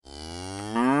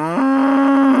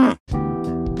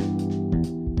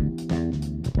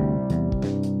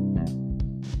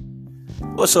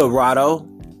What's up, Rado?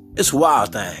 It's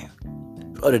Wild Thing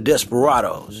of the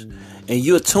Desperados, and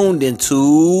you're tuned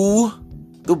into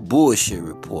the Bullshit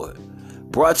Report,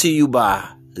 brought to you by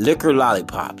Liquor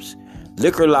Lollipops,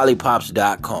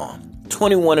 liquorlollipops.com.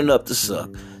 21 and up to suck.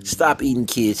 Stop eating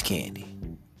kids' candy.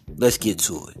 Let's get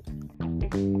to it.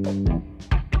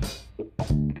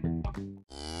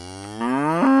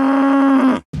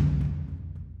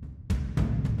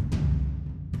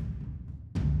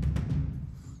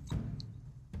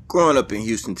 Growing up in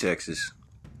Houston, Texas,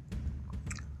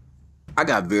 I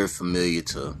got very familiar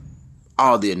to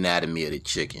all the anatomy of the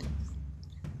chicken.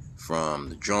 From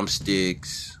the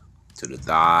drumsticks, to the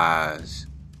thighs,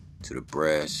 to the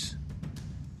breasts,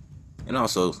 and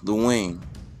also the wing.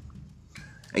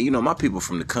 And you know, my people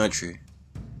from the country,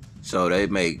 so they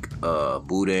make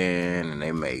boudin, and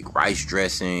they make rice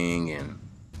dressing, and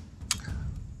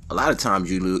a lot of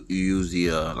times you use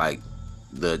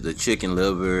the chicken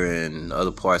liver and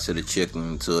other parts of the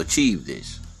chicken to achieve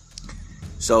this.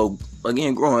 So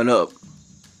again, growing up,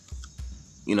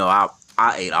 you know, I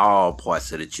ate all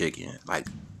parts of the chicken, like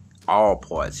all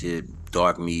parts.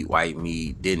 Dark meat, white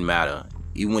meat, didn't matter.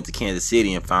 Even went to Kansas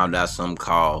City and found out something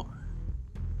called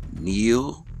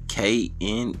Kneel,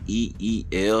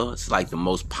 Kneel. It's like the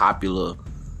most popular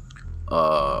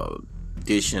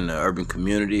dish in the urban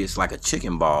community. It's like a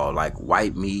chicken ball, like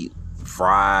white meat,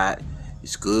 fried.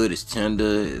 It's good, it's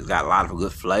tender, it's got a lot of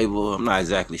good flavor. I'm not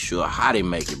exactly sure how they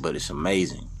make it, but it's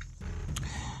amazing.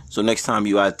 So next time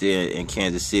you out there in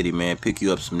Kansas City, man, pick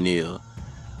you up some Kneel.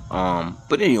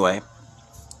 But anyway,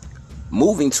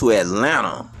 moving to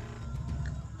Atlanta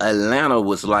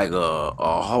was like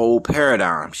a whole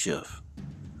paradigm shift.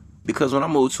 Because when I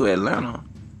moved to Atlanta,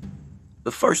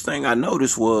 the first thing I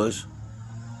noticed was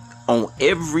on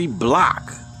every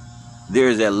block,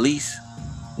 there's at least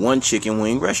one chicken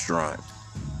wing restaurant.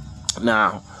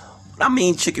 Now, when I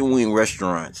mean chicken wing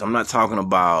restaurants, I'm not talking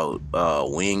about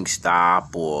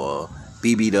WingStop or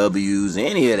BBWs,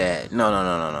 any of that. No.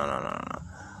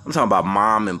 I'm talking about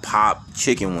mom and pop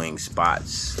chicken wing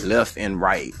spots, left and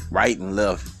right and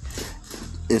left.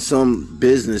 In some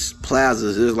business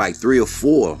plazas, there's like 3 or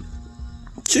 4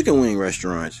 chicken wing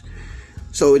restaurants.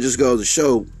 So it just goes to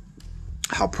show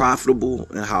how profitable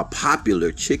and how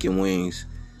popular chicken wings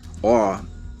are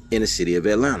in the city of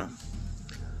Atlanta.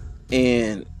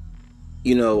 And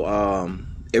you know,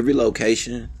 every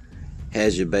location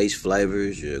has your base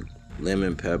flavors, your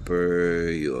lemon pepper,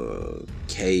 your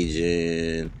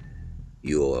Cajun,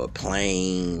 your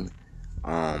plain,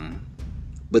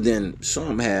 but then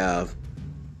some have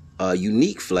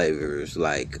unique flavors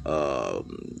like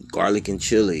garlic and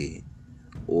chili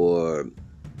or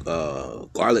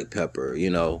garlic pepper, you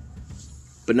know.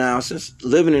 But now, since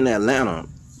living in Atlanta,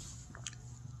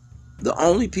 the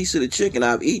only piece of the chicken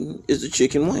I've eaten is the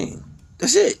chicken wing.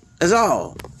 That's it. That's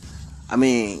all. I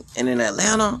mean, and in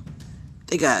Atlanta,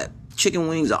 they got chicken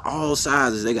wings of all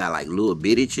sizes. They got like little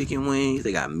bitty chicken wings.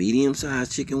 They got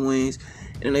medium-sized chicken wings.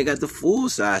 And then they got the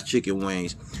full-size chicken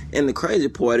wings. And the crazy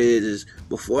part is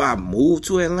before I moved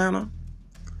to Atlanta,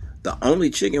 the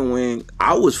only chicken wing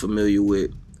I was familiar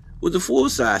with was the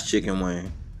full-size chicken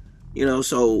wing. You know,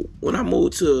 so when I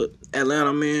moved to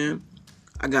Atlanta, man,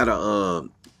 I got a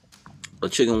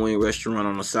chicken wing restaurant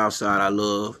on the south side I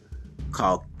love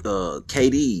called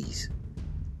KD's,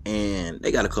 and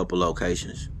they got a couple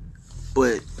locations,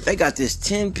 but they got this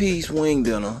 10-piece wing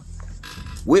dinner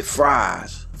with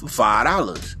fries for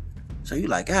 $5. So you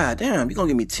like, God damn, you gonna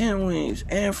give me 10 wings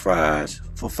and fries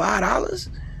for $5?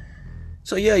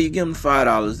 So yeah, you give them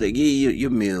 $5, they give you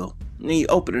your meal, and then you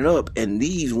open it up, and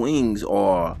these wings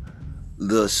are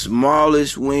the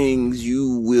smallest wings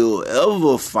you will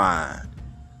ever find.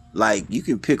 Like, you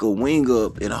can pick a wing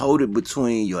up and hold it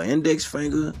between your index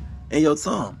finger and your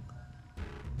thumb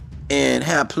and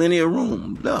have plenty of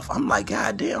room left. I'm like,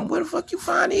 God damn, where the fuck you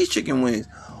find these chicken wings?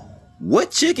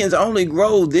 What chickens only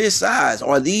grow this size?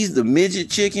 Are these the midget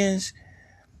chickens?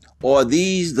 Are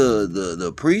these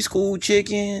the preschool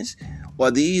chickens?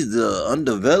 Are these the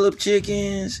undeveloped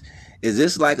chickens? Is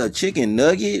this like a chicken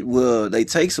nugget where they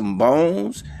take some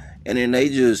bones and then they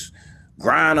just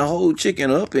grind a whole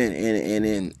chicken up and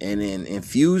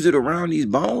infuse it around these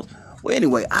bones? Well,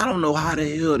 anyway, I don't know how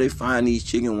the hell they find these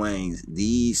chicken wings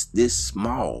this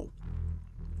small,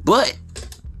 but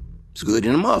it's good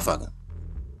in a motherfucker.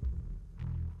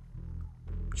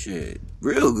 Shit,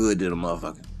 real good in a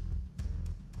motherfucker.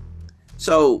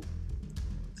 So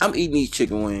I'm eating these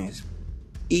chicken wings.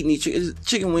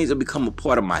 Chicken wings have become a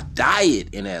part of my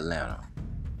diet in Atlanta.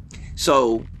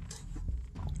 So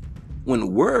when the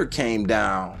word came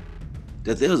down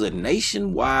that there was a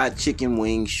nationwide chicken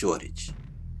wing shortage,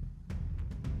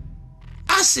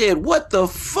 I I said, what the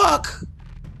fuck?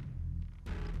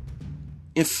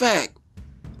 In fact,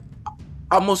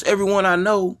 almost everyone I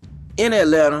know in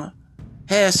Atlanta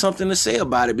has something to say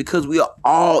about it because we are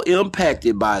all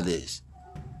impacted by this.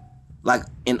 Like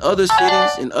in other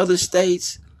cities, in other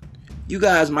states, you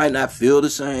guys might not feel the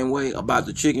same way about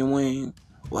the chicken wing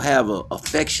or have a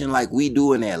affection like we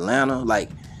do in Atlanta. Like,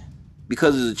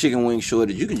 because there's a chicken wing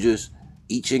shortage, you can just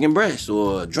eat chicken breast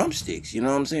or drumsticks. You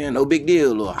know what I'm saying? No big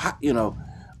deal. Or,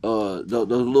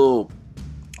 those little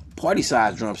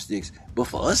party-sized drumsticks. But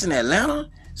for us in Atlanta,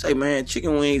 say, man,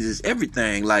 chicken wings is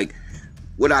everything. Like,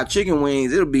 without chicken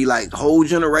wings, it'll be like whole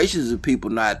generations of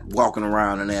people not walking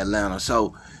around in Atlanta.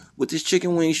 So, with this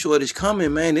chicken wing shortage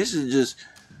coming, man, this is just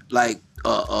like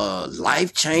a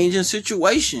life-changing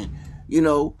situation. You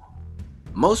know,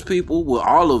 most people, well,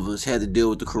 all of us had to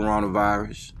deal with the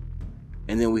coronavirus.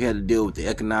 And then we had to deal with the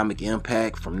economic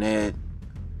impact from that.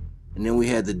 And then we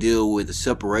had to deal with the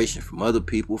separation from other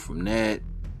people from that.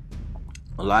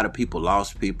 A lot of people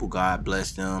lost people. God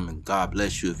bless them. And God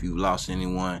bless you if you lost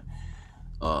anyone.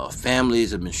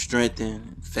 Families have been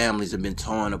strengthened. Families have been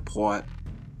torn apart.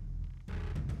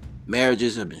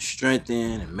 Marriages have been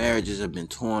strengthened. And marriages have been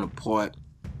torn apart.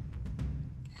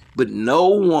 But no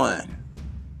one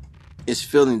is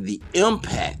feeling the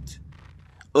impact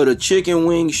of the chicken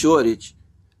wing shortage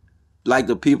like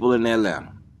the people in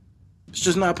Atlanta. It's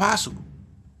just not possible.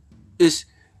 It's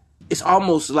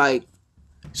almost like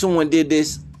someone did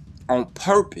this on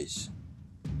purpose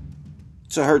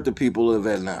to hurt the people of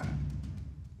Atlanta.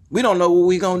 We don't know what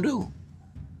we're going to do.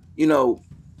 You know,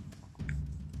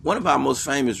 one of our most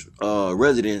famous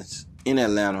residents in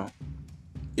Atlanta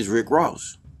is Rick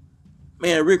Ross.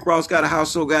 Man, Rick Ross got a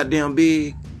house so goddamn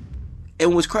big.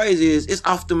 And what's crazy is it's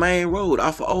off the main road,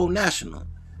 off of Old National.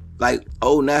 Like,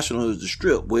 Old National is the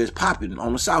strip where it's popping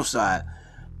on the south side.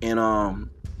 And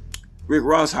Rick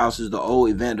Ross' house is the old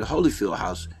Evander Holyfield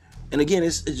house. And again,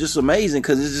 it's just amazing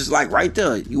because it's just like right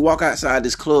there. You walk outside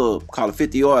this club called the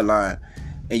 50-yard line,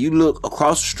 and you look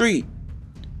across the street,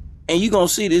 and you're going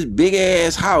to see this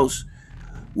big-ass house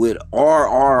with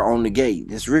RR on the gate.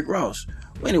 It's Rick Ross.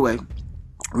 Well, anyway,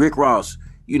 Rick Ross,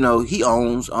 you know, he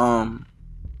owns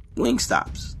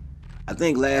WingStops. I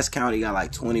think last count he got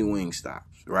like 20 WingStops,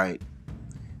 right?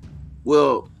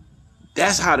 Well,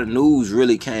 that's how the news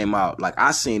really came out. Like,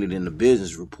 I seen it in the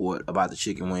business report about the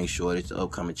chicken wing shortage, the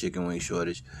upcoming chicken wing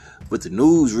shortage. But the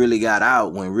news really got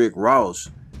out when Rick Ross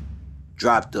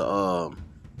dropped the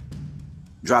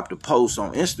post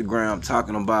on Instagram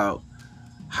talking about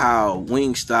how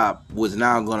WingStop was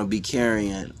now going to be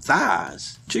carrying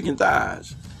thighs, chicken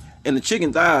thighs. And the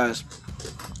chicken thighs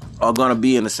are going to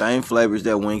be in the same flavors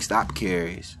that WingStop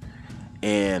carries.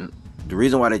 And the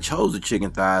reason why they chose the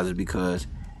chicken thighs is because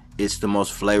it's the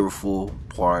most flavorful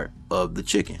part of the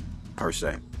chicken, per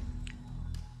se.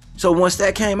 So once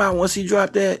that came out, once he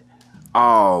dropped that,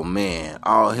 oh man,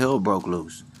 all hell broke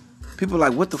loose. People are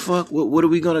like, what the fuck? What are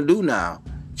we going to do now?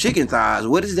 Chicken thighs,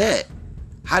 what is that?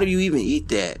 How do you even eat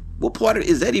that? What part of,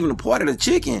 is that even a part of the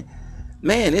chicken?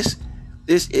 Man,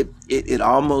 it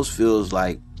almost feels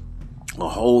like a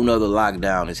whole nother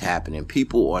lockdown is happening.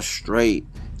 People are straight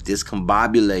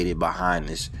discombobulated behind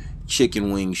this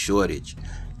chicken wing shortage.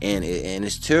 And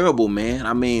it's terrible, man.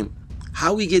 I mean,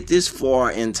 how we get this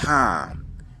far in time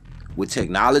with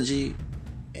technology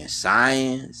and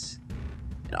science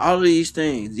and all of these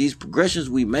things, these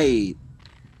progressions we made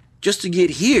just to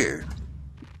get here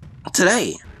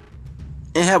today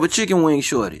and have a chicken wing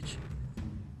shortage.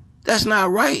 That's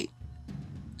not right.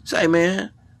 Say,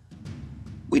 man,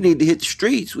 we need to hit the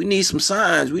streets. We need some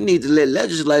signs. We need to let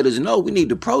legislators know. We need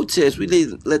to protest. We need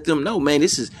to let them know, man,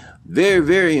 this is very,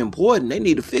 very important. They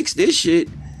need to fix this shit.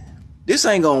 This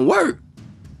ain't gonna work.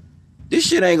 This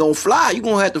shit ain't gonna fly. You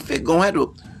gonna have to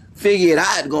figure it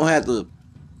out. Gonna have to.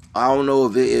 I don't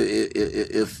know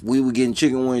if we were getting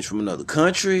chicken wings from another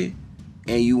country,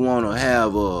 and you want to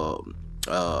have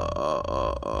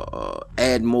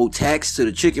add more tax to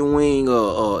the chicken wing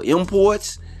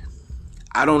imports.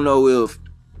 I don't know if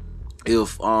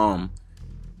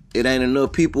it ain't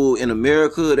enough people in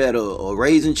America that are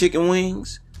raising chicken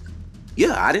wings.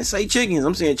 Yeah, I didn't say chickens.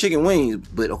 I'm saying chicken wings.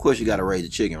 But of course you got to raise the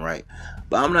chicken, right?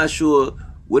 But I'm not sure.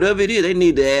 Whatever it is, they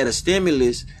need to add a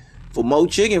stimulus for more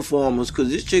chicken farmers because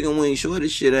this chicken wing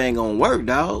shortage shit ain't gonna work,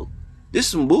 dog. This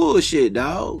some bullshit,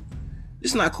 dog.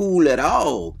 This not cool at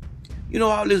all. You know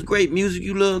all this great music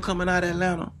you love coming out of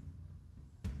Atlanta?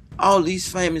 All these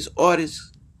famous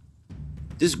artists,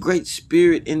 this great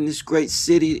spirit in this great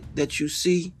city that you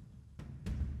see,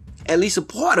 at least a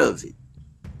part of it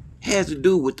has to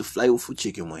do with the flavorful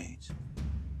chicken wings.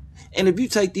 And if you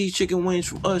take these chicken wings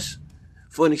from us,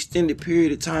 for an extended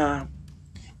period of time,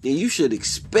 then you should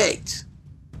expect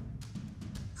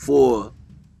for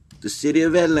the city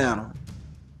of Atlanta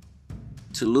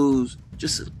to lose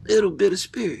just a little bit of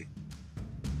spirit.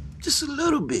 Just a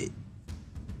little bit.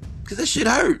 Because that shit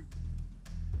hurt.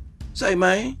 Say,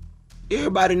 man,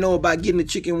 everybody know about getting the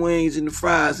chicken wings and the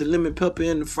fries, the lemon pepper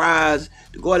in the fries,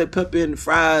 the garlic pepper in the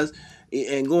fries,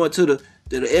 and going to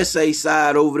the SA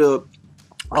side over there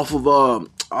off of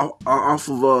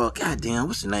goddamn,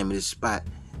 what's the name of this spot?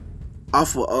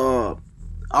 Off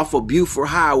of Buford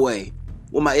Highway,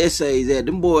 where my essays at.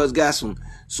 Them boys got some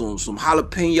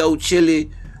jalapeno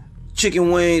chili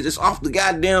chicken wings. It's off the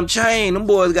goddamn chain. Them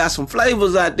boys got some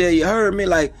flavors out there. You heard me?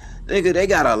 Like, nigga, they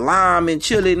got a lime and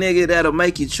chili, nigga, that'll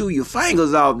make you chew your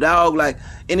fingers off, dog. Like,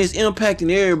 and it's impacting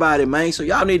everybody, man. So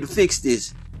y'all need to fix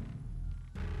this.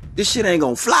 This shit ain't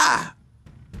gonna fly.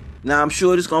 Now I'm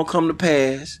sure this gonna come to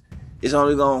pass. It's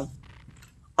only gonna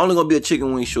be a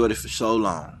chicken wing shortage for so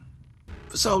long.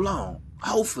 For so long.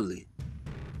 Hopefully.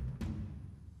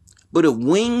 But if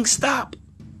WingStop,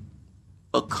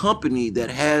 a company that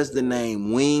has the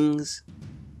name Wings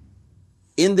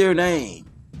in their name,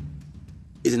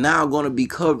 is now going to be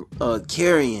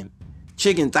carrying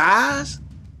chicken thighs,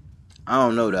 I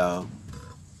don't know, dog.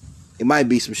 It might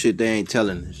be some shit they ain't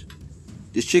telling us.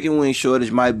 This chicken wing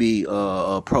shortage might be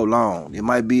prolonged. It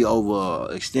might be over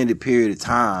an extended period of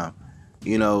time.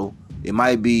 You know, it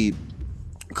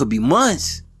could be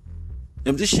months.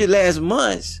 If this shit lasts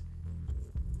months,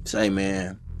 say,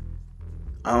 man,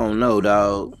 I don't know,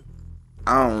 dog.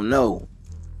 I don't know.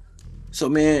 So,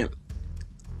 man,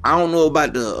 I don't know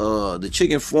about the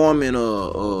chicken farming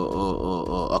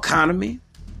economy.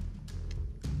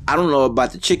 I don't know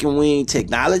about the chicken wing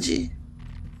technology.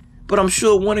 But I'm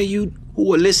sure one of you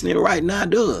who are listening right now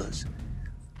does.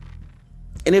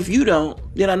 And if you don't,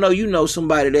 then I know you know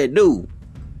somebody that do.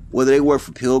 Whether they work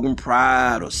for Pilgrim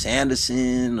Pride or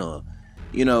Sanderson or,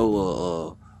 you know,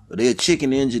 or they're a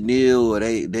chicken engineer or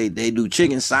they do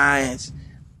chicken science.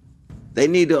 They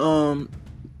need to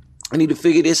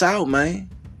figure this out, man.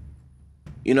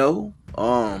 You know,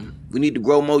 we need to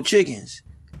grow more chickens.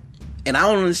 And I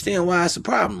don't understand why it's a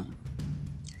problem.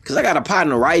 Cause I got a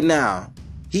partner right now.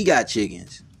 He got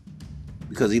chickens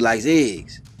because he likes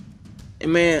eggs.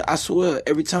 And man, I swear,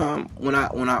 every time when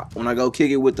I go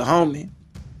kick it with the homie,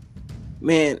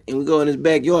 man, and we go in his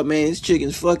backyard, man, his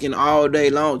chickens fucking all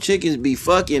day long. Chickens be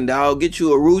fucking, dog. Get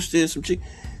you a rooster and some chicken.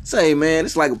 Say, man,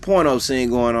 it's like a porno scene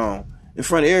going on in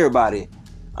front of everybody.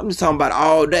 I'm just talking about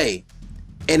all day.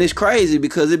 And it's crazy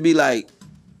because it'd be like,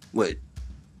 what,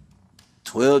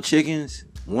 12 chickens,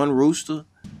 one rooster?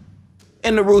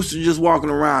 And the rooster just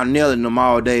walking around nailing them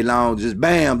all day long, just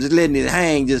bam, just letting it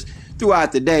hang just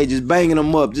throughout the day, just banging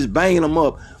them up.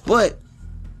 But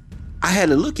I had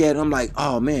to look at it, I'm like,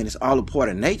 oh man, it's all a part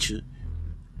of nature.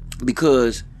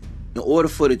 Because in order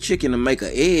for the chicken to make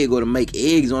an egg or to make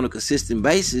eggs on a consistent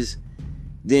basis,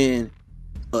 then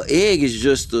an egg is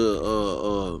just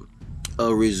a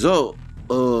result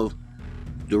of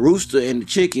the rooster and the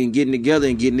chicken getting together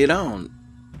and getting it on.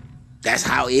 That's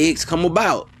how eggs come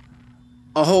about.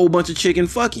 A whole bunch of chicken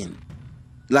fucking.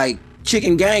 Like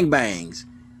chicken gangbangs.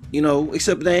 You know,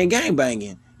 except they ain't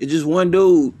gangbanging. It's just one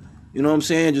dude, you know what I'm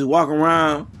saying, just walking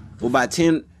around with about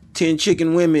 10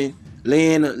 chicken women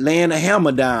laying a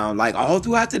hammer down like all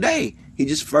throughout the day. He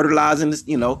just fertilizing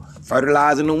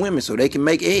the women so they can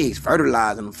make eggs,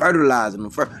 fertilizing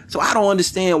them. So I don't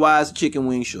understand why it's a chicken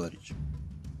wing shortage.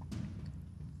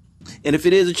 And if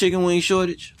it is a chicken wing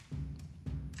shortage,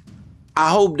 I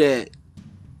hope that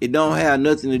it don't have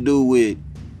nothing to do with,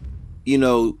 you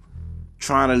know,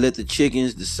 trying to let the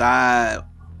chickens decide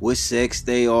what sex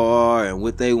they are and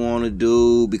what they want to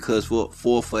do, because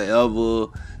for forever,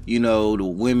 you know, the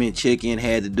women chicken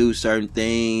had to do certain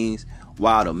things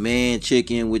while the man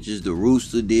chicken, which is the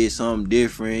rooster, did something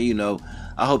different. You know,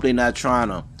 I hope they're not trying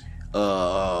to,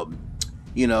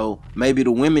 you know, maybe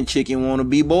the women chicken want to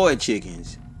be boy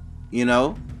chickens, you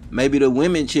know, maybe the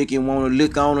women chicken want to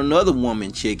lick on another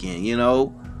woman chicken, you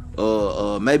know,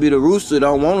 maybe the rooster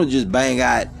don't want to just bang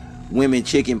out women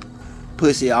chicken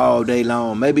pussy all day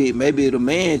long. Maybe the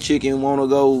man chicken want to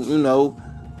go, you know,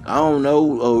 I don't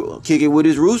know, kick it with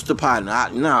his rooster partner.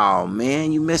 No,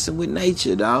 man, you messing with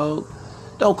nature, dog.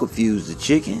 Don't confuse the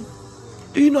chicken.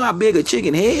 Do you know how big a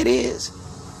chicken head is?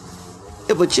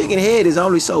 If a chicken head is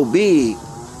only so big,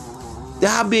 then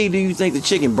how big do you think the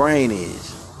chicken brain is?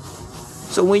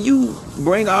 So when you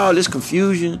bring all this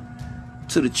confusion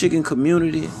to the chicken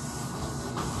community,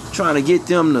 trying to get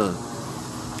them to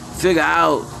figure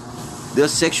out their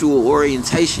sexual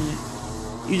orientation,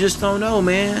 you just don't know,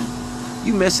 man.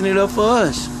 You messing it up for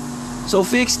us. So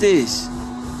fix this.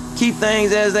 Keep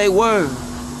things as they were.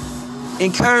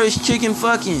 Encourage chicken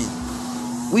fucking.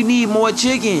 We need more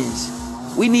chickens.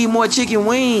 We need more chicken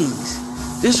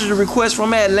wings. This is a request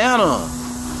from Atlanta.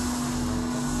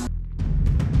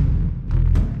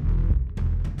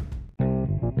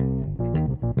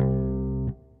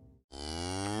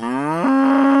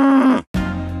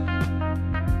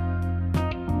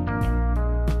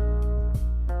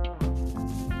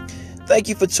 Thank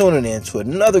you for tuning in to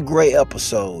another great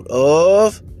episode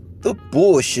of The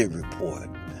Bullshit Report,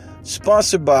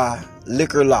 sponsored by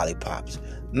Liquor Lollipops,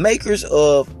 makers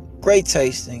of great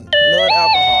tasting,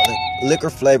 non-alcoholic, liquor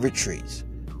flavored treats.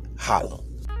 Holla.